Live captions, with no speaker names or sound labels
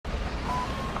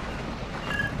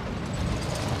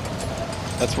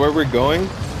That's where we're going?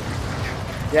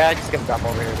 Yeah, just gonna drop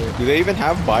over here, dude. Do they even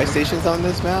have buy stations on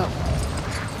this map?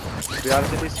 To be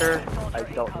honest with you, sir, I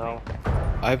don't know.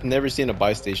 I've never seen a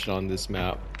buy station on this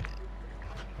map.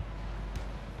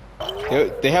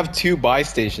 They have 2 buy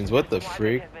stations. What the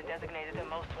freak?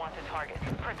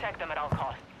 Protect them at all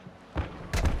costs.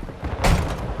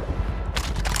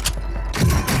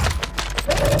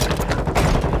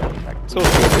 So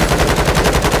stupid.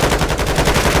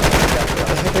 What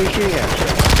the heck are you shooting at?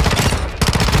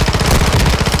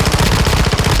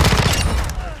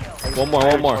 One more.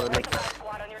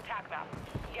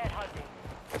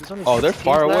 Oh, they're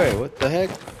far away. What the heck?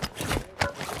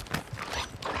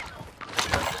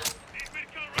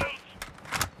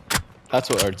 That's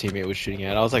what our teammate was shooting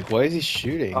at. I was like, why is he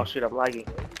shooting? Oh shoot, I'm lagging.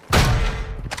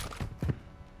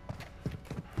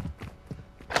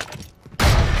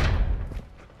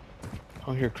 I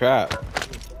don't hear crap.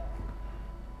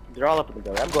 They're all up in the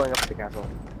building. I'm going up to the castle.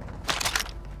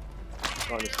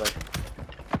 Going this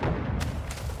way.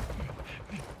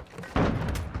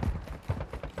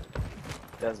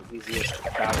 That's the easiest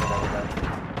path I've ever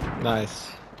done.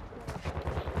 Nice.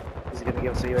 Is he gonna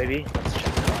give us a UAV? Let's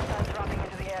check. Dropping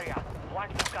into the area.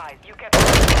 Watch the skies. You get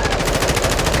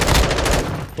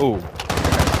Oh,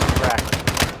 Crack.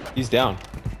 he's down.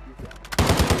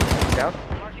 Down?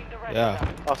 marching the rest Yeah. of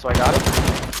them. Oh, so I got him?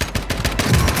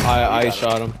 I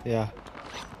shot him. Yeah.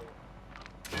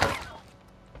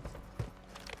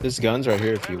 There's guns right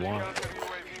here if you want.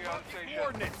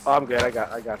 Oh, I'm good. I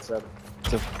got some.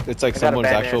 It's like I got a someone's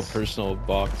bad actual ass. personal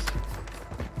box.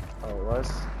 Oh, it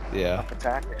was? Yeah.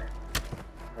 Attack.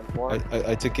 M4.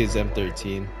 I took his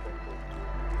M13.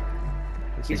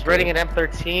 He's raiding an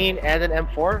M13 and an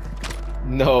M4?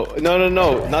 No,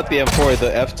 not the M4.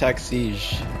 The F-Tech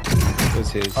Siege was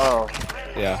his. Oh,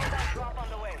 Yeah. Drop on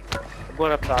the way. I'm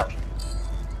going up top.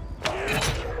 Bounty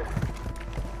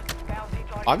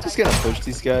target I'm just gonna push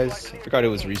these guys. I forgot it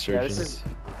was resurgence. is-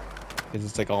 Cause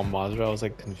it's like all Mazra. I was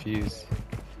like confused.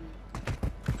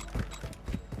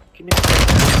 Give me the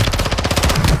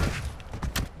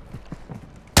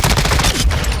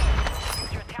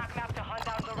Use your attack map to hunt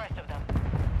down the rest of them.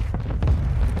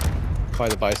 By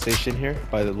the buy station here,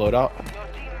 by the loadout. Your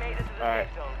team made it to the Alright.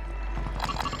 safe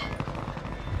zone.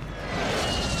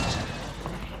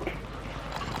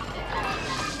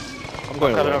 I'm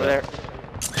going coming over there.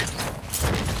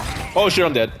 Oh shit,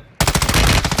 I'm dead.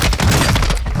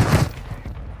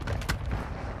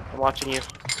 I'm watching you.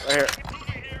 Right here.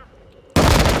 The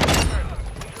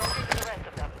rest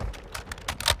of them.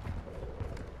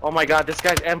 Oh my god, this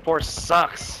guy's M4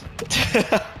 sucks.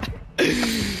 Enemy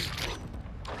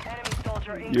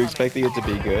soldier incoming. You expecting it to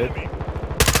be good?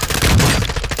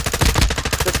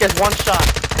 This guy's one shot.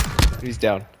 He's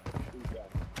down.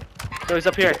 So he's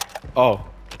up here. Oh,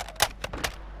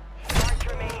 Mark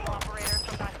remaining operators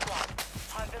from that squad.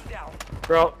 Hunt them down.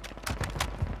 Bro.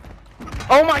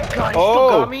 Oh my god, he Oh.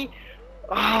 still got me?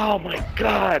 Oh my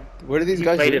god. what are these He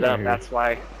guys played doing it out up, here? that's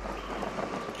why.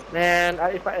 Man,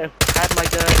 if I had my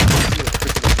gun, he was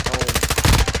freaking home.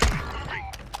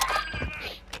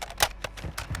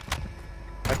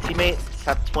 My teammates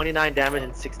have 29 damage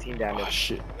and 16 Oh damage.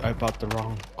 shit, I bought the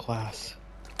wrong class.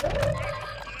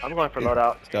 I'm going for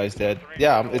loadout. This guy's dead.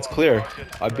 Yeah, it's clear.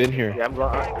 I've been here. Yeah, I'm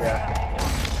going. Yeah.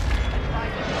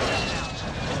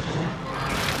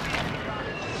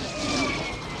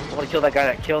 I want to kill that guy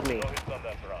that killed me.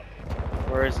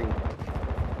 Where is he?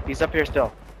 He's up here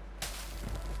still.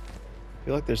 I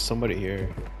feel like there's somebody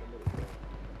here.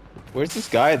 Where's this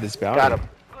guy? This bounty? Got him.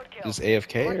 Good kill. Just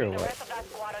AFK or Marking the what? rest of that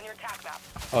squad on your attack map.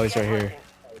 Oh, he's right Get here.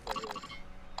 hunting.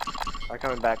 I'm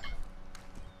coming back.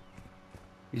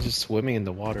 He's just swimming in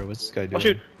the water. What's this guy doing? Oh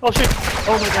shoot! Oh shoot!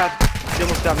 Oh my god! He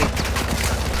almost got me.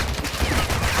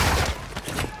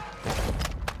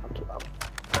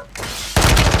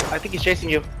 I think he's chasing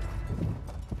you. Remaining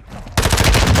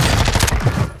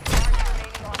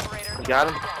operators You got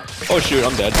him? Oh shoot,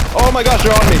 I'm dead. Oh my gosh,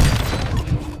 they're on me.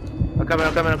 I'm coming,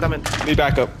 I'm coming, I'm coming. Me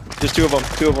back up. There's two of them.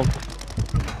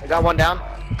 I got one down.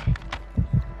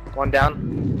 One down.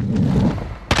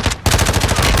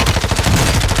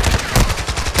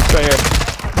 Right here. I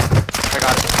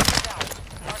got it.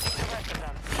 marking the rest of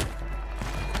them.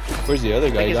 Where's the other I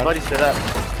guy? think You his got buddy him? stood up.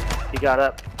 He got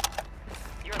up.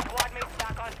 Your squad mates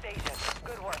back on station.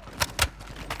 Good work.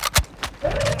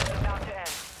 It's about to end.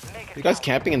 Make it You guys count.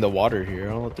 camping in the water here. I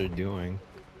don't know what they're doing.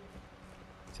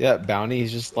 See that bounty?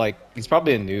 He's just like, he's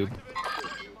probably a noob.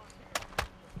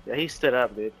 Yeah, he stood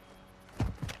up, dude.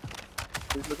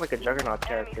 He looked like a Juggernaut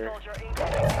Enemy character. soldier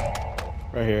incoming.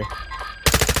 Right here.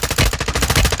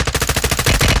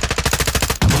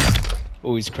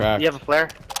 Oh, he's cracked. You have a flare?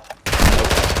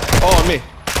 Oh, on me.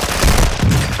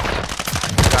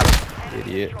 Got him.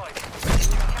 Idiot.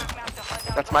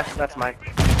 That's mine.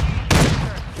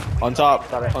 On top.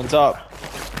 Got it. On top.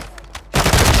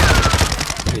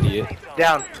 Idiot.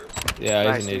 Down. Yeah,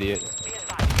 Nice, he's an dude. idiot.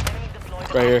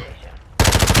 Right here.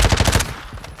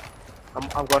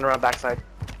 I'm going around backside.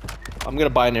 I'm gonna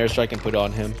buy an airstrike and put it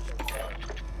on him.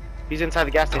 He's inside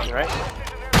the gas station, right?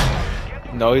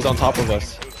 No, he's on top of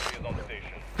us.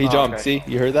 He Oh, jumped. okay. See?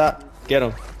 You heard that? Get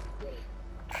him.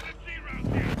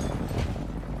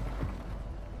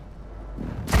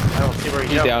 I don't see where he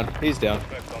He's jumped. down. He's down.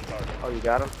 Oh, you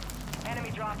got him?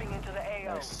 Enemy dropping into the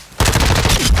AO. Nice.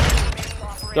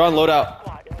 They're on loadout.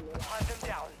 Squad. Hunt them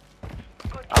down.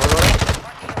 Good I'll reload it.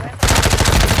 Marking the rest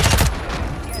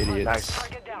of them. Idiots. Nice.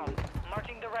 Target down.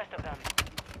 Marking the rest of them.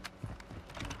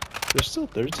 There's still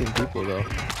 13 people though.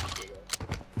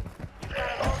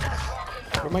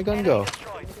 Where'd my gun go?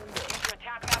 Destroyed. Use your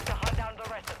attack map to hunt down the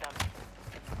rest of them.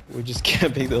 We're just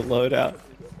camping the loadout.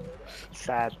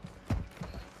 Sad.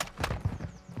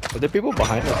 Are there people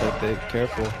behind us? I think.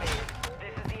 Careful. This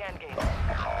is the end game.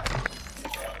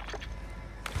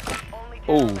 Only 10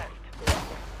 Oh. left.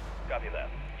 Copy that.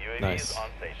 UAV Nice. is on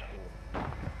station.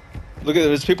 Look at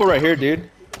there's people right here, dude.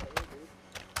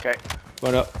 Okay.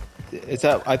 Going up. It's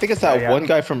that. I think it's that Oh, yeah. one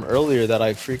guy from earlier that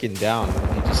I freaking downed.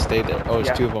 He just stayed there. Oh,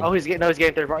 there's two of them. Oh, he's getting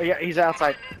third bar. Yeah, he's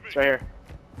outside. He's right here.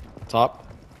 Top.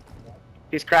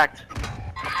 He's cracked.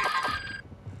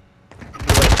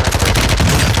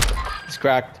 He's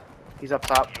cracked. He's up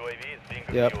top. UAV is being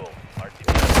Yep. refueled.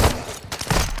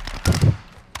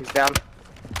 He's down.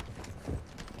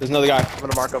 There's another guy. I'm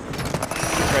gonna mark him.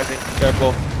 He's rising.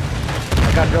 Careful.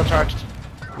 I got drill charged.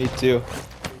 Me too.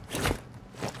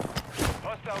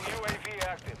 Hostile UAV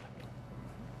active.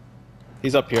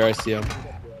 He's up here. I see him.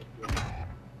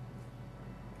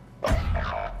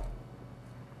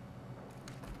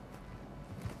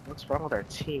 What's wrong with our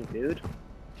team, dude?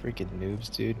 Freaking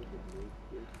noobs, dude.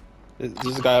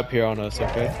 There's a guy up here on us.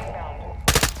 Okay.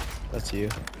 That's you.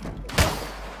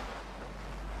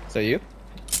 Is that you?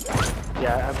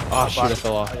 Yeah. Oh, shoot, I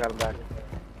fell off. I got him back.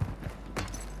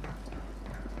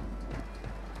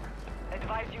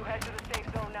 Advise you head to the safe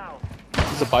zone now.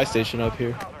 There's a buy station up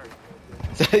here. Cover.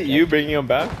 Is that you bringing him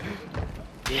back?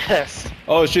 Yes.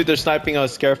 Oh shoot, they're sniping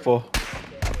us. Careful.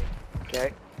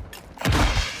 Okay.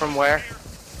 From where?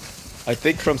 I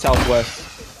think from southwest.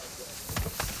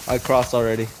 I crossed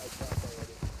already.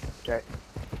 Okay.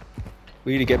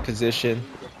 We need to get position.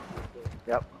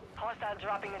 Yep. Hostile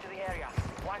dropping into the area.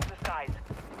 Watch the skies.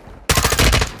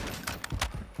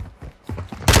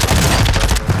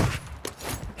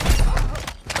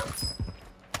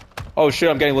 Oh shit,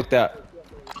 I'm getting looked at.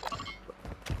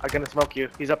 I'm gonna smoke you.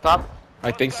 He's up top.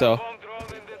 I think so. Bomb drone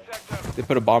in this sector. They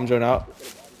put a bomb drone out.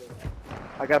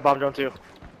 I got a bomb drone too.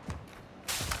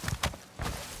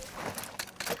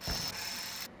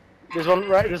 There's one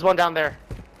right. There's one down there.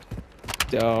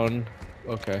 Down.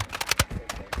 Okay.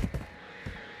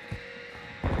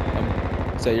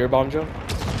 Is that your bomb drone?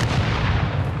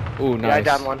 Ooh, nice. Yeah, I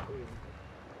downed one.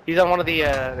 He's on one of the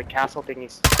castle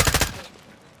thingies.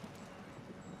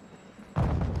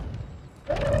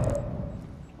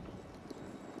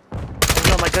 Oh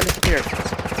no, my gun disappeared.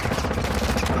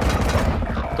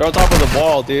 They're on top of the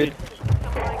wall, dude.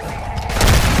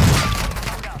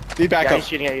 Be back Yeah, up. he's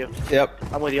shooting at you. Yep.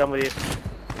 I'm with you. I'm with you.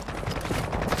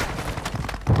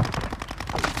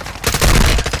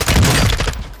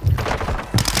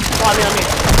 Oh, on me.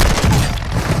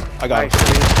 I got Nice, him.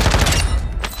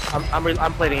 dude.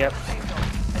 I'm plating it.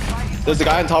 There's a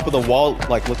guy on top of the wall,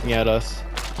 like looking at us.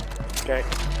 Okay.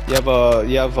 You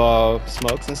have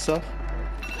smokes and stuff.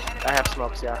 I have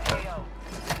smokes. Yeah.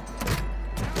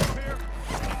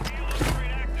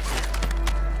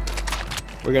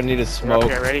 We're gonna need a We're up smoke.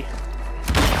 here. Ready?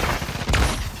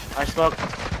 I smoked.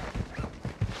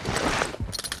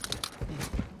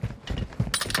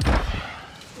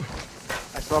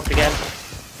 I smoked again.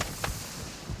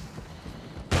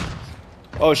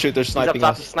 Oh shoot, they're He's up sniping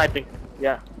top. He's us. sniping.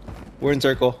 Yeah. We're in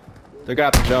circle. They're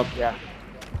gonna have to jump. Yeah.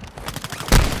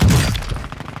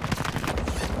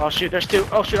 Oh shoot, there's two.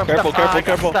 Oh shoot, I'm Careful, stuck. I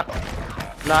careful, got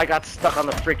stuck. No, I got stuck on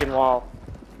the freaking wall.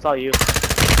 It's all you.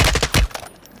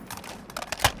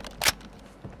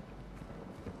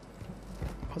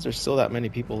 Why is there still that many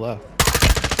people left?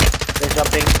 They're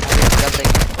jumping. They're jumping.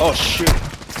 Oh shoot.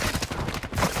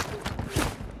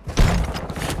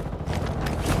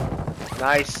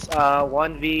 Nice.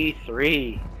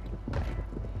 1v3.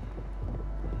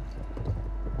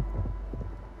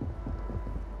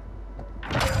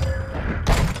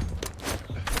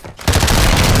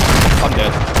 I'm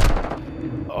dead.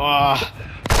 Ah.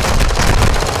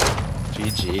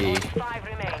 GG. 5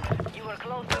 remain. You were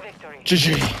close to victory.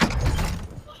 GG.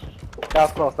 That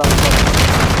was close. That was close.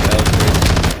 That was great.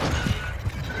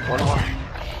 One more.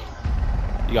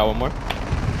 You got one more?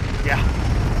 Yeah.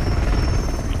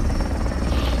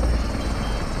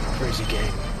 Crazy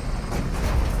game.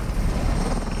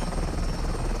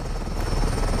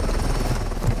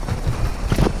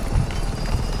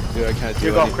 Dude, I can't do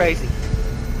You're going anything. crazy.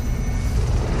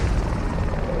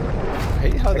 I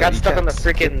hate how I that got you stuck on can't the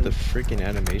skip freaking- the freaking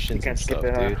animations You can't and skip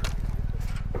stuff, it,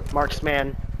 dude.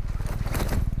 Marksman.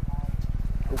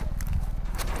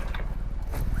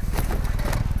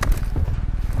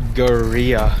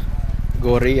 Gorilla.